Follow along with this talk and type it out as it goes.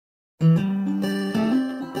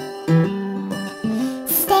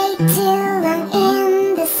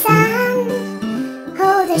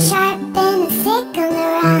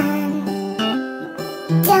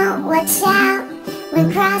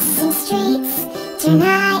Turn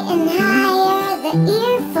high and higher, the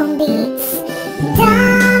earphone beats.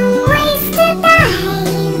 Dumb ways to die.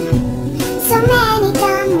 So many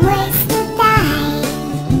dumb ways to die.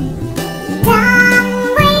 Dumb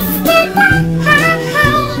ways to die.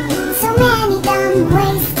 So many dumb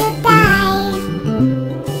ways to die.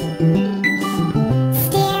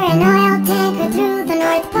 Steer an oil tanker through the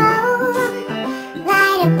North Pole.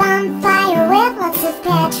 Light a bonfire with lots of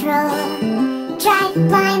petrol. Drive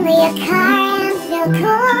blindly a car and feel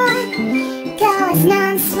cool. Go as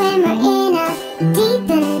non-swimmer in a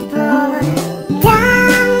deepened pool.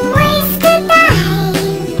 Dumb ways to die.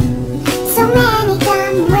 So many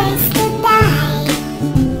dumb ways to die.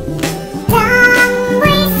 Dumb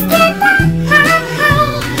ways to die.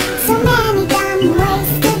 So many dumb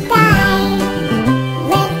ways to die.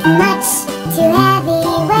 Lift much too heavy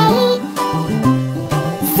weight.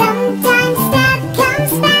 Sometimes stuff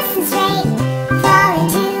comes fast and straight. Fall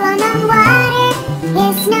into unknown water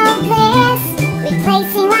is no bliss.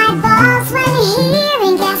 Replacing light bulbs when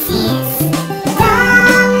hearing gas hits.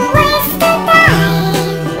 Dumb ways to die.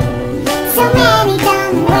 So many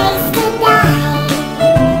dumb ways to die.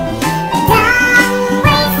 Dumb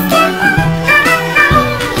ways to die.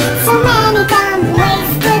 So many dumb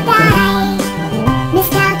ways to die.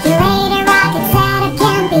 Miscalculated rocket setup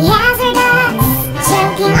can be hazardous.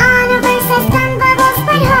 Choking on a verse has done bubbles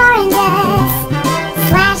but horrendous.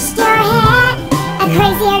 Slashed your head, a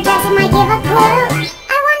crazier dress might give a clue.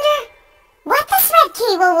 I wonder what this red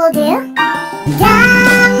cable will do.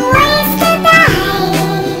 Dumb ways to die.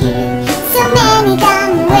 So many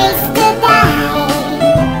dumb ways to die.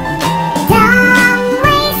 Dumb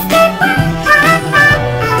ways to die.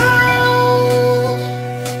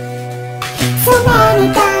 So many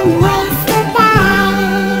dumb ways to die.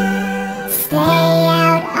 Stay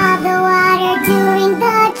out of the water during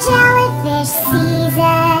the jellyfish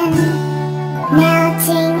season.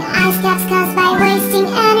 Melting ice caps caused by wasting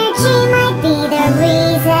energy might be the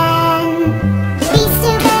reason. Be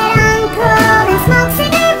stupid, uncool, and smoke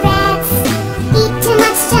cigarettes. Eat too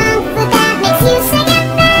much junk food that makes you sick and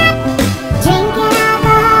fat. Drinking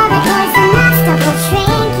alcohol that poison stuff will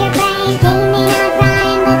shrink your brain. They may not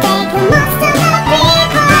rhyme, but they can most of the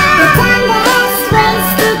people. The dumbest ways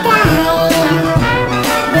to die.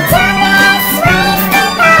 The dumbest ways to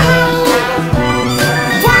die.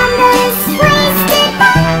 Dumbest ways to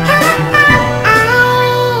die.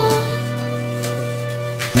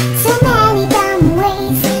 So many dumb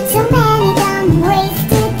ways, so many dumb ways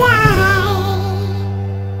to die.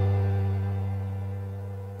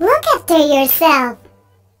 Look after yourself.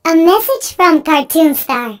 A message from Cartoon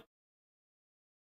Star.